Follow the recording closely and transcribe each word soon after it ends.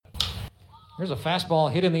Here's a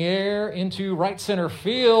fastball hit in the air into right center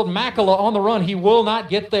field. Makala on the run. He will not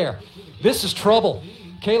get there. This is trouble.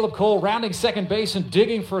 Caleb Cole rounding second base and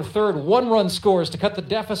digging for third. 1 run scores to cut the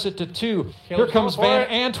deficit to 2. Here comes Van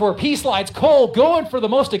Antwerp. He slides. Cole going for the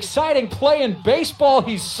most exciting play in baseball.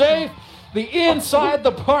 He's safe. The inside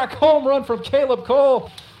the park home run from Caleb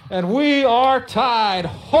Cole. And we are tied.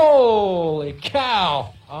 Holy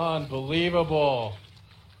cow. Unbelievable.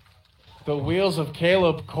 The wheels of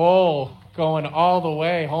Caleb Cole going all the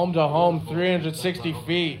way home to home, 360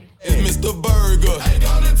 feet. It's Mr. Burger. Ain't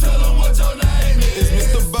gonna tell them what your name is.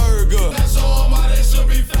 It's Mr. Burger. Now show them why they should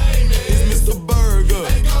be famous. It's Mr. Burger.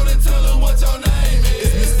 Ain't gonna tell them what your name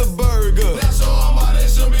is. It's Mr. Burger. Now show them why they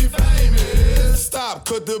should be famous. Stop,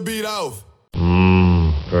 cut the beat off.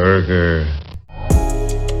 Burger.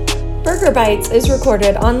 Burger Bites is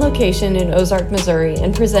recorded on location in Ozark, Missouri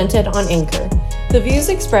and presented on Anchor. The views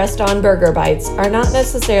expressed on Burger Bites are not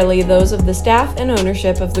necessarily those of the staff and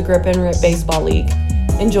ownership of the Grip and Rip Baseball League.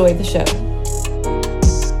 Enjoy the show.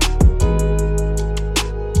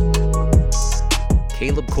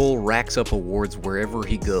 Caleb Cole racks up awards wherever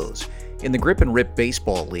he goes. In the Grip and Rip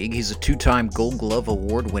Baseball League, he's a 2-time Gold Glove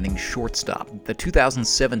Award-winning shortstop, the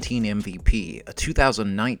 2017 MVP, a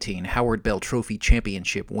 2019 Howard Bell Trophy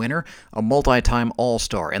Championship winner, a multi-time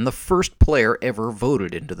All-Star, and the first player ever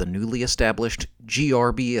voted into the newly established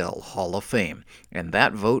GRBL Hall of Fame. And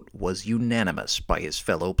that vote was unanimous by his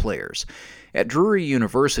fellow players. At Drury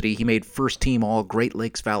University, he made first-team All-Great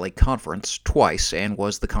Lakes Valley Conference twice and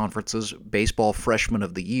was the conference's Baseball Freshman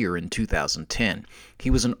of the Year in 2010. He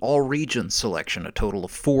was an All-Region selection a total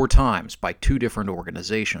of 4 times by 2 different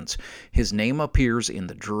organizations. His name appears in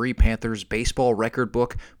the Drury Panthers baseball record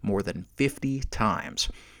book more than 50 times.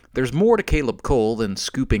 There's more to Caleb Cole than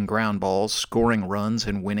scooping ground balls, scoring runs,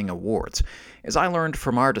 and winning awards. As I learned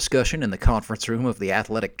from our discussion in the conference room of the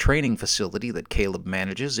athletic training facility that Caleb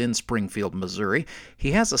manages in Springfield, Missouri,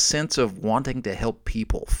 he has a sense of wanting to help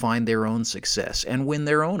people find their own success and win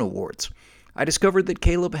their own awards. I discovered that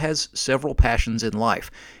Caleb has several passions in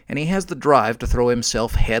life, and he has the drive to throw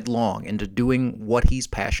himself headlong into doing what he's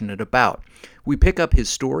passionate about. We pick up his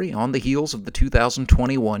story on the heels of the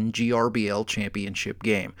 2021 GRBL Championship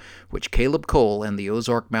game, which Caleb Cole and the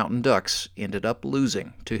Ozark Mountain Ducks ended up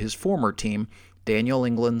losing to his former team, Daniel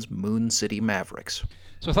England's Moon City Mavericks.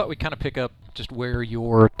 So I thought we'd kind of pick up just where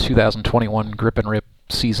your 2021 Grip and Rip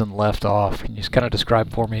season left off. Can you just kind of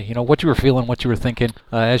describe for me, what you were feeling, what you were thinking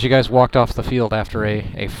as you guys walked off the field after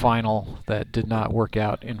a final that did not work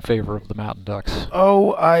out in favor of the Mountain Ducks?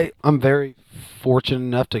 I'm very fortunate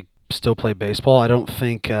enough to still play baseball. I don't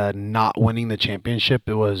think not winning the championship,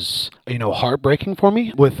 it was heartbreaking for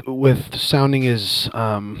me. With sounding as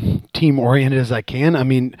team oriented as I can. I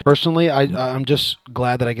mean, personally, I'm just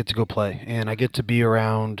glad that I get to go play and I get to be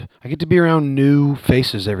around new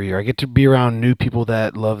faces every year. I get to be around new people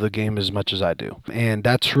that love the game as much as I do, and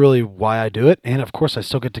that's really why I do it. And of course, I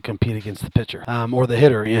still get to compete against the pitcher or the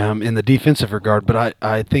hitter in the defensive regard. But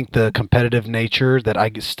I think the competitive nature that I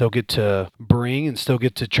still get to bring and still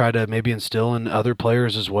get to try to maybe instill in other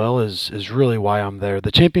players as well is really why I'm there.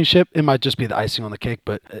 The championship, it might just be the icing on the cake,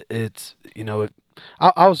 but it's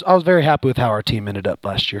I was very happy with how our team ended up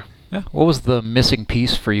last year. Yeah. What was the missing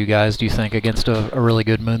piece for you guys, do you think, against a really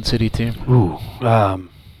good Moon City team?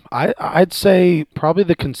 I'd say probably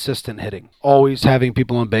the consistent hitting. Always having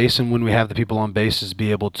people on base, and when we have the people on base, is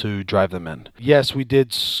be able to drive them in. Yes, we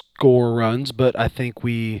did score runs, but I think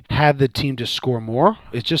we had the team to score more.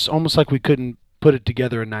 It's just almost like we couldn't put it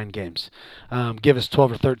together in 9 games. Give us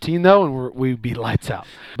 12 or 13 though, and we'd be lights out.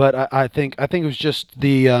 But I think it was just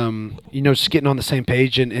the just getting on the same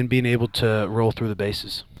page and being able to roll through the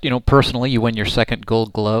bases. Personally, you win your second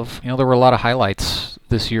Gold Glove. There were a lot of highlights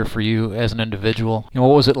this year for you as an individual. What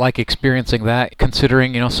was it like experiencing that,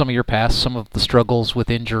 considering some of your past, some of the struggles with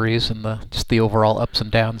injuries, and just the overall ups and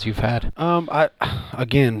downs you've had?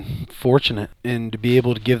 Again, fortunate, and to be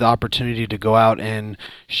able to give the opportunity to go out and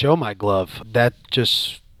show my glove, that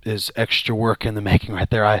just is extra work in the making right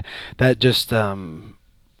there. That just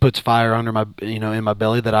puts fire under my in my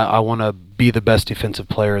belly that I want to be the best defensive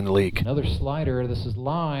player in the league. Another slider. This is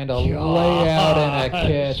lined. A layout and a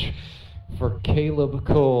catch for Caleb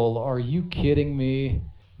Cole. Are you kidding me?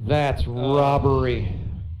 That's robbery.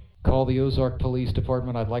 Call the Ozark Police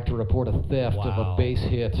Department. I'd like to report a theft of a base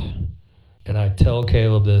hit. And I tell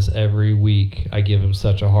Caleb this every week. I give him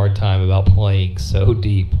such a hard time about playing so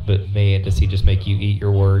deep, but man, does he just make you eat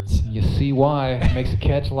your words. You see why it makes a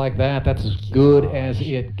catch like that. That's as good as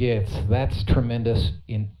it gets. That's tremendous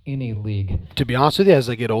in any league. To be honest with you, as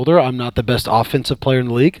I get older, I'm not the best offensive player in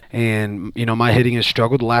the league, and my hitting has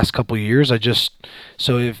struggled the last couple of years.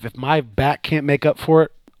 So if my bat can't make up for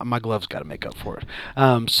it, my glove's got to make up for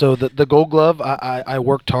it. So the Gold Glove, I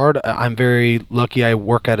worked hard. I'm very lucky. I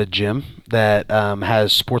work at a gym that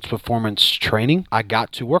has sports performance training. I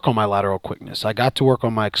got to work on my lateral quickness. I got to work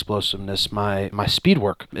on my explosiveness, my speed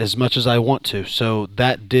work as much as I want to. So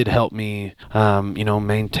that did help me,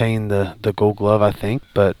 maintain the Gold Glove, I think.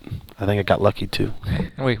 But I think I got lucky too.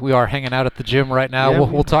 We are hanging out at the gym right now. Yeah,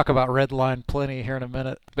 we'll talk about Redline plenty here in a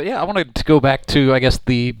minute. But yeah, I wanted to go back to, I guess,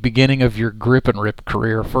 the beginning of your grip and rip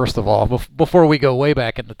career, first of all, before we go way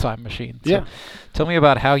back in the time machine. So yeah. Tell me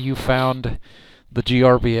about how you found the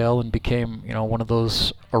GRBL and became, one of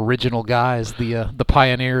those original guys, the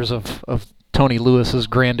pioneers of Tony Lewis's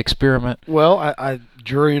grand experiment. Well, I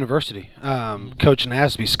Drury University. Coach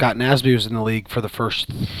Nasby, Scott Nasby, was in the league for the first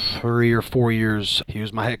 3 or 4 years. He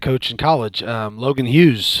was my head coach in college. Logan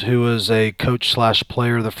Hughes, who was a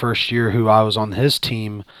coach/player the first year who I was on his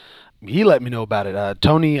team, he let me know about it. I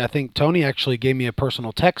think Tony actually gave me a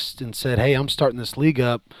personal text and said, "Hey, I'm starting this league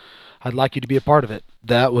up. I'd like you to be a part of it."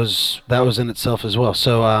 That was in itself as well.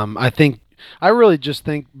 So I really just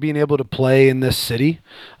think being able to play in this city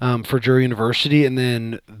for Drury University, and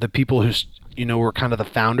then the people who were kind of the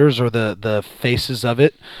founders or the faces of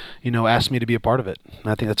it, asked me to be a part of it.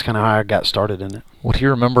 And I think that's kind of how I got started in it. What do you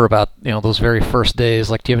remember about those very first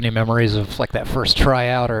days? Like, do you have any memories of like that first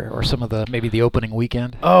tryout or some of maybe the opening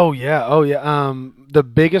weekend? Oh yeah. The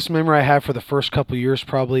biggest memory I have for the first couple of years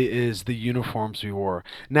probably is the uniforms we wore.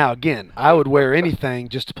 Now again, I would wear anything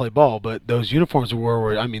just to play ball, but those uniforms we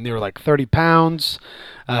wore they were like 30 pounds.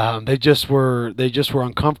 They just were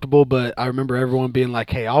uncomfortable, but I remember everyone being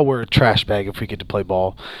like, "Hey, I'll wear a trash bag if we get to play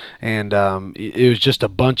ball," and it was just a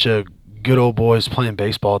bunch of good old boys playing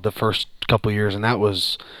baseball the first couple of years, and that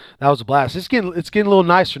was a blast. It's getting a little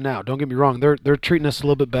nicer now. Don't get me wrong; they're treating us a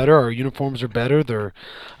little bit better. Our uniforms are better.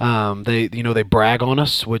 They brag on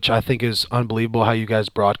us, which I think is unbelievable. How you guys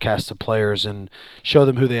broadcast the players and show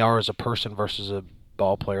them who they are as a person versus a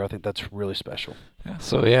ball player. I think that's really special. Yeah,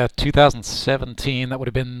 so 2017, that would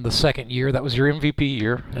have been the second year. That was your MVP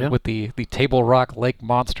year with the Table Rock Lake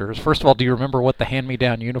Monsters. First of all, do you remember what the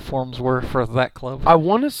hand-me-down uniforms were for that club? I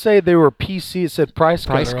want to say they were PC. It said Price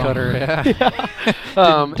Cutter. Yeah.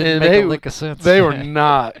 Didn't make a lick of sense. They were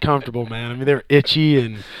not comfortable, man. I mean, they were itchy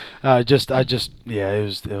and it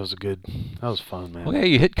was fun, man. Well, yeah,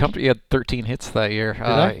 you hit comfortable. You had 13 hits that year. Did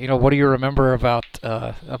I? What do you remember about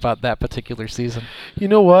that particular season? You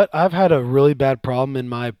know what? I've had a really bad problem in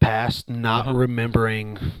my past not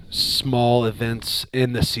remembering small events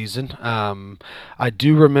in the season. I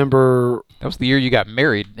do remember. That was the year you got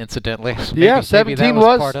married, incidentally. So 17 that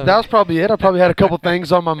was probably it. I probably had a couple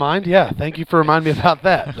things on my mind. Yeah, thank you for reminding me about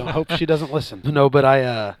that. I hope she doesn't listen. No, but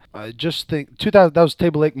I just think 2000. That was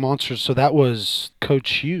Table Lake Monsters, so that was Coach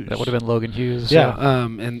Hughes. That would have been Logan Hughes. Yeah. I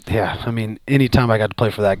mean, anytime I got to play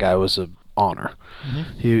for that guy was an honor.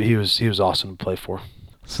 Mm-hmm. He was awesome to play for.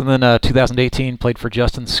 So then 2018, played for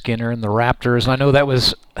Justin Skinner and the Raptors. And I know that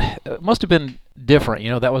must have been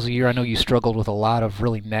different. That was a year I know you struggled with a lot of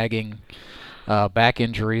really nagging back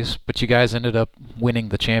injuries, but you guys ended up winning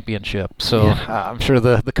the championship. So I'm sure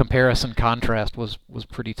the comparison contrast was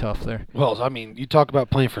pretty tough there. Well, I mean, you talk about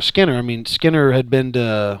playing for Skinner. I mean, Skinner had been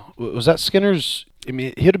to, was that Skinner's? I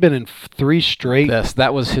mean, he'd have been in 3 straight. Yes,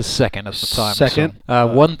 that was his second at the time. Second?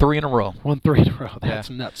 So, won 3 in a row. Won 3 in a row. That's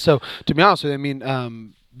nuts. So, to be honest with you, I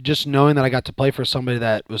mean, just knowing that I got to play for somebody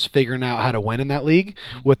that was figuring out how to win in that league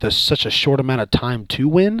with such a short amount of time to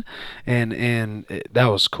win, and that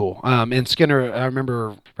was cool. And Skinner, I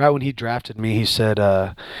remember right when he drafted me, he said,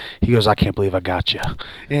 he goes, "I can't believe I got you,"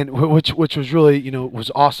 and which was really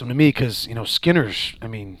was awesome to me because Skinner's, I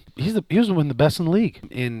mean, he was one of the best in the league,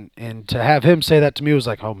 and to have him say that to me was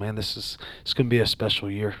like, oh man, it's gonna be a special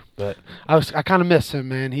year. But I kind of miss him,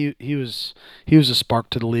 man. He was a spark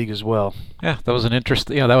to the league as well. Yeah, that was an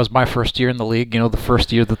interesting. That was my first year in the league. The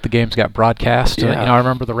first year that the games got broadcast. Yeah. I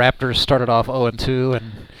remember the Raptors started off 0-2,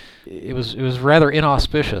 and it was rather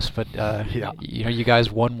inauspicious. But you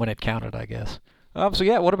guys won when it counted, I guess.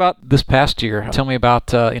 What about this past year? Tell me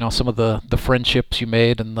about some of the friendships you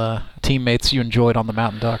made and the teammates you enjoyed on the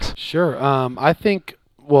Mountain Ducks. Sure. I think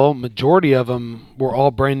Well, majority of them were all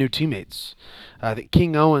brand new teammates. I think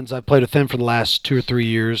King Owens, I played with him for the last 2 or 3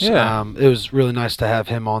 years. Yeah. It was really nice to have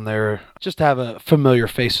him on there, just to have a familiar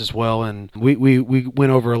face as well. And we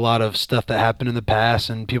went over a lot of stuff that happened in the past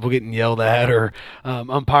and people getting yelled at or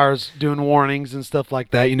umpires doing warnings and stuff like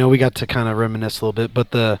that. We got to kind of reminisce a little bit. But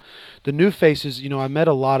the new faces, I met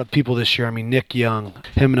a lot of people this year. I mean, Nick Young,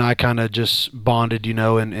 him and I kind of just bonded,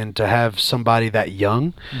 and to have somebody that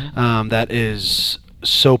young that is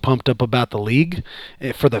so pumped up about the league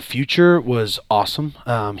for the future was awesome.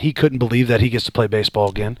 He couldn't believe that he gets to play baseball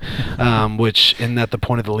again, which isn't that the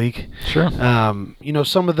point of the league? Sure.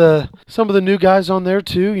 Some of the new guys on there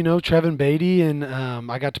too. Trevin Beatty, and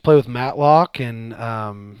I got to play with Matlock, and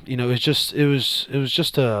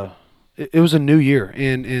it was a new year,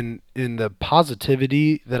 and the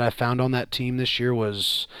positivity that I found on that team this year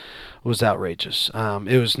was outrageous.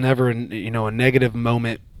 It was never a negative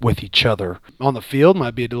moment with each other. On the field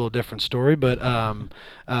might be a little different story, but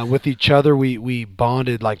with each other we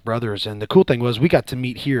bonded like brothers. And the cool thing was we got to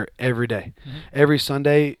meet here every day. Every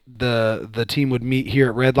Sunday the team would meet here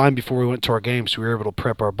at Redline before we went to our games. So we were able to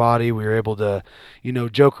prep our body. We were able to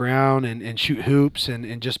joke around and shoot hoops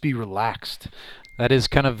and just be relaxed. That is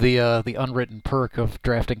kind of the unwritten perk of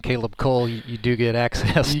drafting Caleb Cole. You do get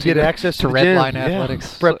access. You get access to the Redline gym.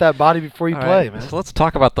 Athletics. Prep that body before you play, man. So let's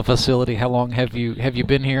talk about the facility. How long have you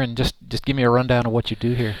been here, and just give me a rundown of what you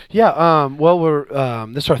do here. Yeah. Well, we're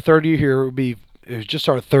this is our third year here. It was just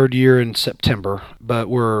our third year in September, but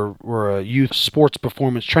we're a youth sports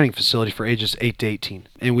performance training facility for ages 8 to 18,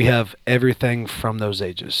 and we have everything from those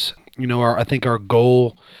ages. I think our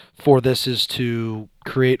goal for this is to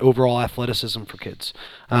create overall athleticism for kids.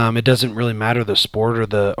 It doesn't really matter the sport or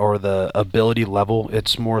the ability level.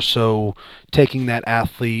 It's more so taking that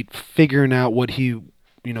athlete, figuring out what he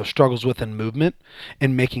struggles with in movement,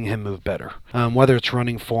 and making him move better. Whether it's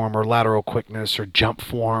running form or lateral quickness or jump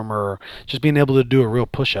form or just being able to do a real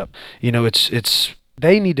push-up. It's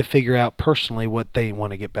they need to figure out personally what they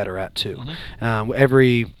want to get better at too.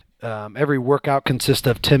 Every workout consists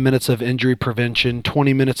of 10 minutes of injury prevention,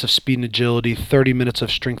 20 minutes of speed and agility, 30 minutes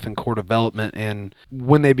of strength and core development. And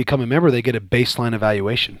when they become a member, they get a baseline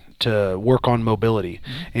evaluation to work on mobility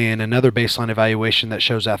and another baseline evaluation that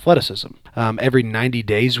shows athleticism. Every 90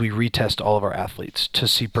 days, we retest all of our athletes to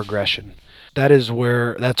see progression. That's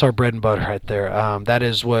our bread and butter right there. That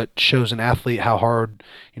is what shows an athlete how hard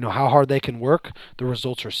they can work. The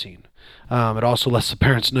results are seen. It also lets the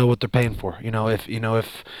parents know what they're paying for.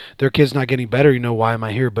 If their kid's not getting better, why am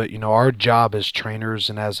I here? But our job as trainers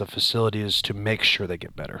and as a facility is to make sure they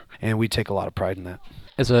get better, and we take a lot of pride in that.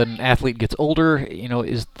 As an athlete gets older,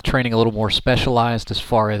 is the training a little more specialized as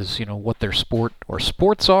far as what their sport or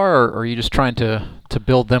sports are, or are you just trying to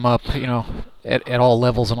build them up, at all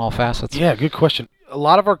levels and all facets? Yeah, good question. A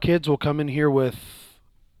lot of our kids will come in here with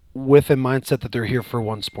a mindset that they're here for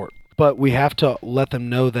one sport, but we have to let them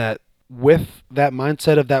know that with that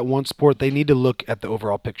mindset of that one sport, they need to look at the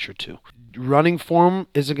overall picture too. Running form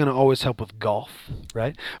isn't going to always help with golf,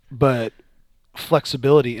 right? But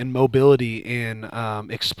flexibility and mobility and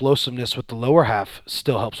explosiveness with the lower half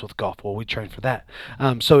still helps with golf. Well, we train for that.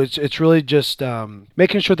 So it's really just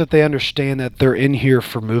making sure that they understand that they're in here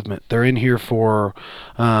for movement. They're in here for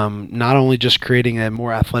not only just creating a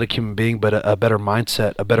more athletic human being, but a better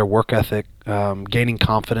mindset, a better work ethic, gaining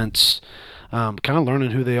confidence, kind of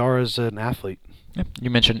learning who they are as an athlete. Yep. You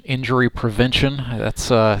mentioned injury prevention. That's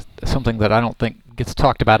something that I don't think gets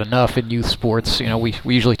talked about enough in youth sports. We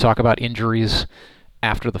usually talk about injuries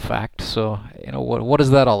after the fact. So, what is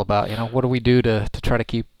that all about? What do we do to try to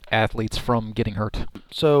keep athletes from getting hurt?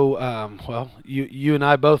 So, well, you and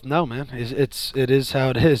I both know, man. It is how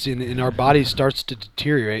it is, and our body starts to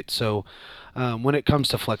deteriorate. So, when it comes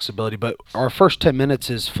to flexibility, but our first 10 minutes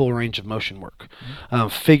is full range of motion work,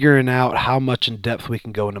 figuring out how much in depth we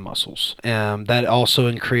can go into muscles. That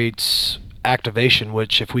also creates activation,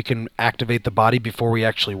 which if we can activate the body before we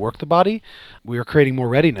actually work the body, we are creating more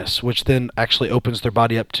readiness, which then actually opens their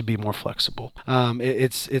body up to be more flexible.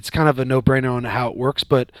 It's kind of a no-brainer on how it works,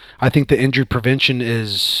 but I think the injury prevention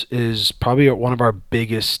is probably one of our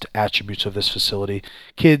biggest attributes of this facility.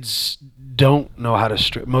 Kids don't know how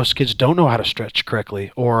to most kids don't know how to stretch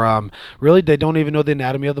correctly, or really they don't even know the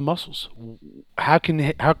anatomy of the muscles. How can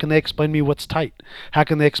they explain to me what's tight? How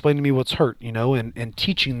can they explain to me what's hurt? And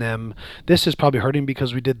teaching them, this is probably hurting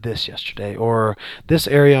because we did this yesterday, or this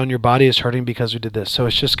area on your body is hurting because we did this. So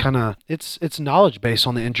it's just kind of it's knowledge based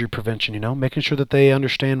on the injury prevention. Making sure that they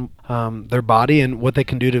understand their body and what they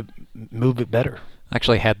can do to move it better. I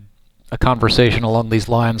actually had a conversation along these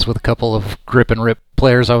lines with a couple of grip and rip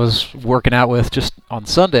players I was working out with just on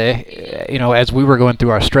Sunday. As we were going through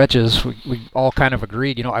our stretches, we all kind of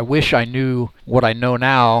agreed, I wish I knew what I know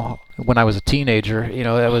now when I was a teenager.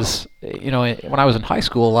 That was, when I was in high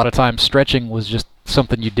school, a lot of times stretching was just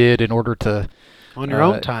something you did in order to On your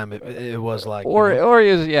own time, it was like.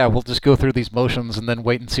 We'll just go through these motions and then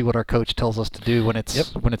wait and see what our coach tells us to do when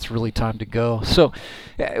it's really time to go. So,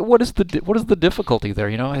 what is the difficulty there?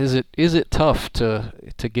 Is it tough to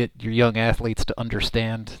get your young athletes to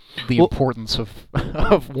understand the importance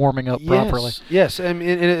of warming up properly? Yes. I mean,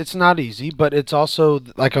 it's not easy, but it's also,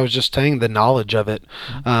 like I was just saying, the knowledge of it.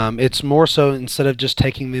 It's more so, instead of just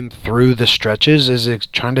taking them through the stretches,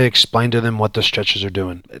 trying to explain to them what the stretches are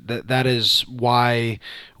doing. That is why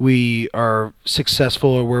we are successful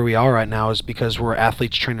or where we are right now, is because we're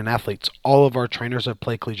athletes training athletes. All of our trainers have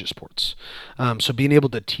played collegiate sports. So being able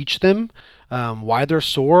to teach them why they're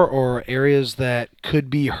sore, or areas that could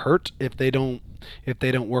be hurt if they don't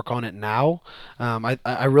work on it now.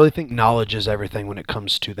 I really think knowledge is everything when it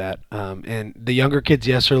comes to that. And the younger kids,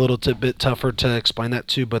 yes, are a little bit tougher to explain that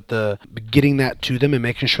to, but getting that to them and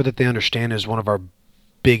making sure that they understand is one of our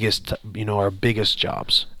biggest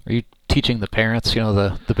jobs. Are you teaching the parents,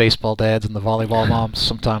 the baseball dads and the volleyball moms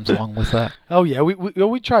sometimes along with that? Oh yeah,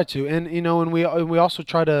 we try to, and and we also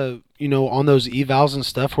try to, on those evals and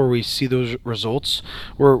stuff where we see those results,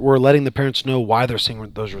 we're letting the parents know why they're seeing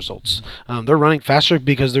those results. They're running faster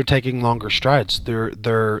because they're taking longer strides.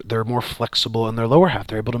 They're more flexible in their lower half.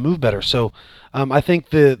 They're able to move better. So I think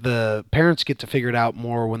the parents get to figure it out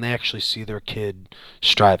more when they actually see their kid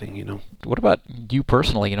striving. What about you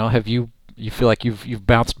personally? Have you feel like you've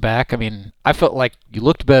bounced back? I mean, I felt like you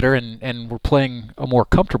looked better and were playing a more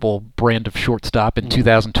comfortable brand of shortstop in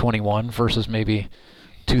 2021 versus maybe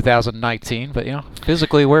 2019, but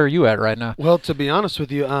physically, where are you at right now? Well, to be honest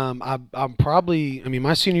with you, I'm probably. I mean,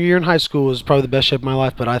 my senior year in high school was probably the best shape of my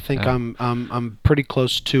life, but I think I'm pretty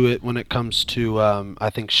close to it when it comes to I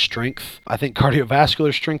think strength. I think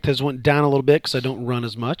cardiovascular strength has went down a little bit because I don't run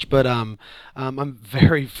as much, but I'm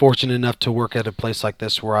very fortunate enough to work at a place like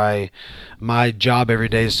this where my job every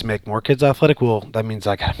day is to make more kids athletic. Well, that means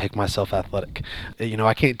I got to make myself athletic.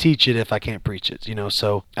 I can't teach it if I can't preach it.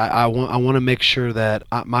 So I want to make sure that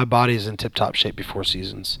my body is in tip-top shape before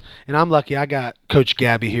seasons. And I'm lucky I got Coach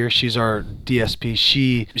Gabby here. She's our DSP.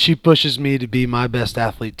 She pushes me to be my best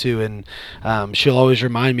athlete too, and she'll always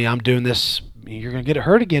remind me, I'm doing this. You're gonna get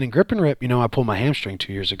hurt again in grip and rip. I pulled my hamstring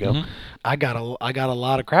 2 years ago. Mm-hmm. I got a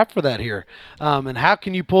lot of crap for that here. And how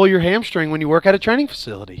can you pull your hamstring when you work at a training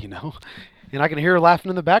facility? And I can hear her laughing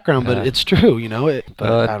in the background, but it's true, I don't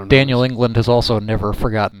know. Daniel England has also never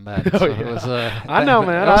forgotten that. Oh, so yeah. It was, I know,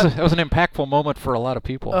 man. That was an impactful moment for a lot of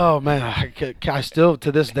people. Oh, man. I still,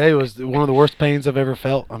 to this day, was one of the worst pains I've ever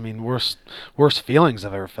felt. I mean, worst feelings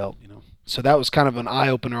I've ever felt, So that was kind of an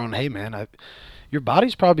eye-opener on, hey, man, your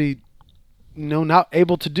body's probably not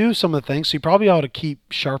able to do some of the things, so you probably ought to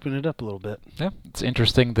keep sharpening it up a little bit. Yeah, it's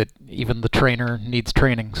interesting that even the trainer needs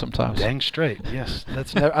training sometimes. Dang straight, yes.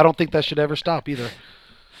 I don't think that should ever stop either.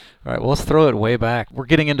 All right, well, let's throw it way back. We're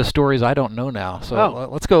getting into stories I don't know now, so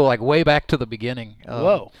let's go way back to the beginning.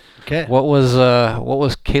 Whoa, okay. What was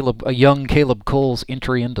a young Caleb Cole's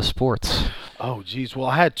entry into sports? Oh, geez. Well,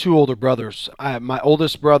 I had two older brothers. My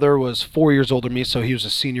oldest brother was 4 years older than me, so he was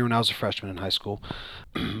a senior when I was a freshman in high school.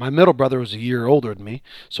 My middle brother was a year older than me,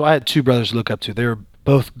 so I had two brothers to look up to. They were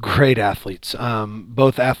both great athletes,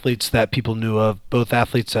 both athletes that people knew of, both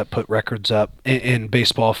athletes that put records up in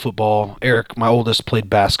baseball, football. Eric, my oldest, played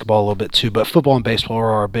basketball a little bit too, but football and baseball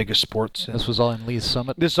are our biggest sports. This was all in Lee's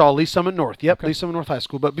Summit? This is all Lee's Summit North. Yep, okay. Lee's Summit North High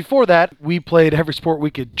School. But before that, we played every sport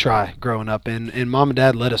we could try growing up, and Mom and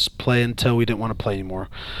Dad let us play until we didn't want to play anymore.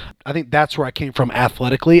 I think that's where I came from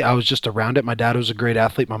athletically. I was just around it. My dad was a great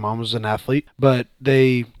athlete. My mom was an athlete, but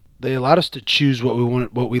they allowed us to choose what we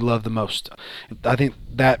wanted, what we loved the most. I think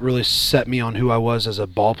that really set me on who I was as a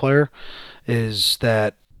ball player, is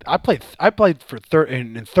that I played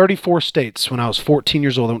in 34 states when I was 14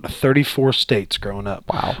 years old. I went to 34 states growing up.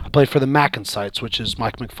 Wow. I played for the Mackensites, which is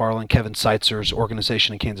Mike McFarland, Kevin Seitzer's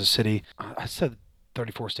organization in Kansas City. I said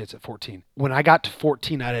 34 states at 14. When I got to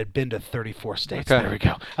 14, I had been to 34 states. Okay. There we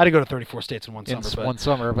go. I had to go to 34 states in one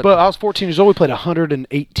summer. But I was 14 years old. We played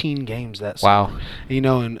 118 games that summer. Wow.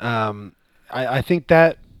 And I think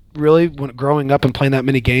that really, when growing up and playing that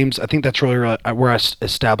many games, I think that's really where I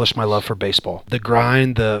established my love for baseball. The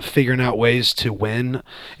grind, the figuring out ways to win,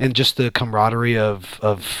 and just the camaraderie of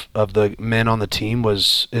the men on the team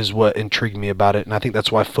is what intrigued me about it. And I think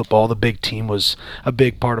that's why football, the big team, was a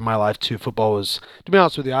big part of my life too. Football was, to be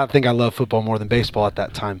honest with you, I think I loved football more than baseball at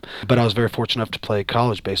that time. But I was very fortunate enough to play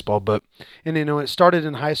college baseball. And it started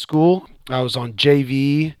in high school. I was on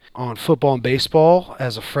JV on football and baseball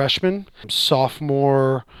as a freshman.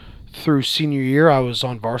 Sophomore through senior year, I was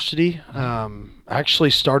on varsity. I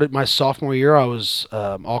actually started my sophomore year. I was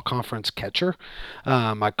all-conference catcher.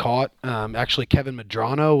 I caught, actually, Kevin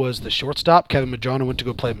Medrano was the shortstop. Kevin Medrano went to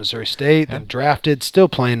go play at Missouri State, then drafted, still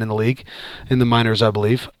playing in the league, in the minors, I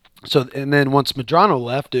believe. So, and then once Medrano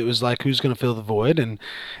left, it was like, who's going to fill the void? And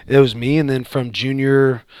it was me. And then from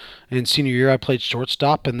junior and senior year, I played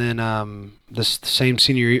shortstop. And then this same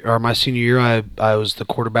senior year, or my senior year, I was the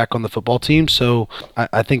quarterback on the football team. So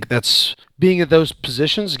I think that's, being at those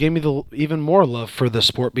positions gave me even more love for the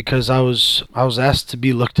sport, because I was asked to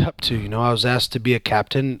be looked up to. I was asked to be a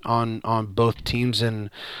captain on both teams, and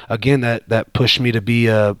again that pushed me to be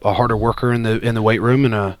a harder worker in the weight room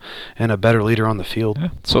and a better leader on the field. Yeah.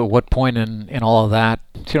 So at what point in all of that,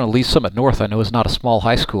 Lee's Summit North, I know, is not a small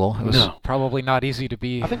high school. It was probably not easy to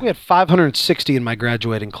be. I think we had 560 in my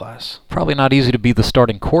graduating class. Probably not easy to be the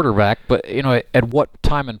starting quarterback, but at what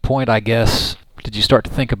time and point, I guess, did you start to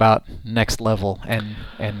think about next level and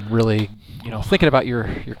really, thinking about your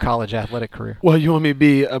college athletic career? Well, you want me to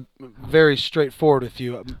be very straightforward with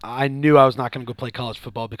you. I knew I was not going to go play college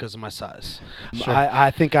football because of my size. Sure. I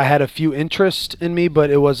think I had a few interests in me, but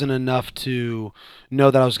it wasn't enough to know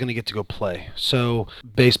that I was going to get to go play. So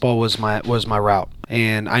baseball was my route,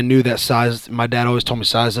 and I knew that size. My dad always told me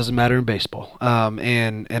size doesn't matter in baseball,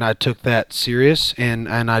 and I took that serious, and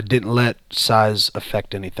I didn't let size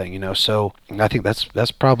affect anything. So I think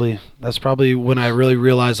that's probably when I really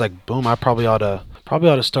realized, like, boom, I probably ought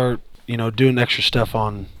to start doing extra stuff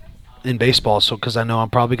in baseball, so because I know I'm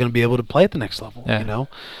probably going to be able to play at the next level.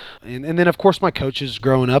 And then of course my coaches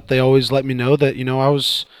growing up, they always let me know that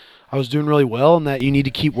I was doing really well, and that you need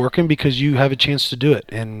to keep working because you have a chance to do it.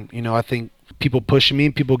 And I think people pushing me,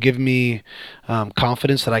 people giving me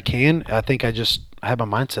confidence that I can. I think I have my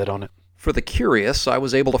mindset on it. For the curious, I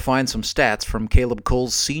was able to find some stats from Caleb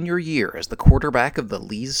Cole's senior year as the quarterback of the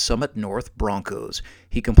Lee's Summit North Broncos.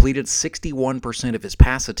 He completed 61% of his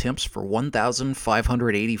pass attempts for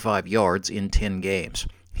 1,585 yards in 10 games.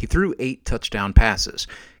 He threw 8 touchdown passes.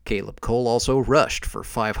 Caleb Cole also rushed for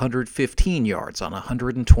 515 yards on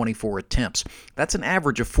 124 attempts. That's an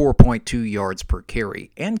average of 4.2 yards per carry.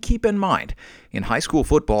 And keep in mind, in high school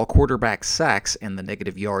football, quarterback sacks and the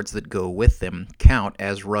negative yards that go with them count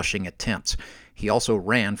as rushing attempts. He also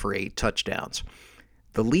ran for 8 touchdowns.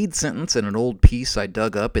 The lead sentence in an old piece I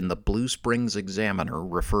dug up in the Blue Springs Examiner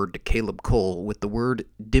referred to Caleb Cole with the word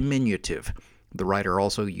diminutive. The writer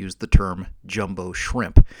also used the term jumbo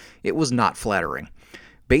shrimp. It was not flattering.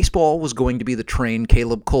 Baseball was going to be the train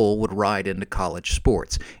Caleb Cole would ride into college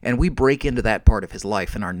sports, and we break into that part of his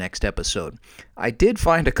life in our next episode. I did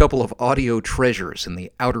find a couple of audio treasures in the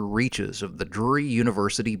outer reaches of the Drury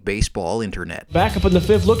University baseball internet. Back up in the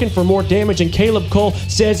 5th, looking for more damage, and Caleb Cole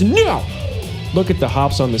says no! Look at the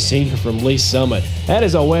hops on the senior from Lee Summit. That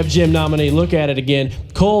is a Web Gym nominee. Look at it again.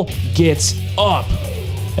 Cole gets up.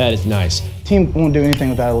 That is nice. Team won't do anything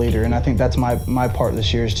without a leader, and I think that's my part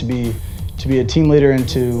this year, is to be a team leader and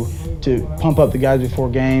to pump up the guys before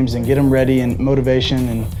games and get them ready, and motivation,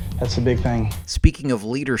 and that's the big thing. Speaking of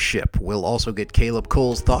leadership, we'll also get Caleb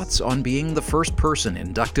Cole's thoughts on being the first person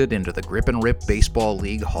inducted into the Grip and Rip Baseball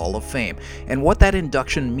League Hall of Fame and what that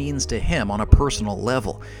induction means to him on a personal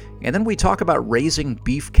level. And then we talk about raising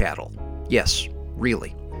beef cattle. Yes,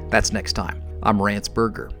 really. That's next time. I'm Rance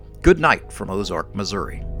Berger. Good night from Ozark,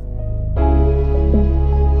 Missouri.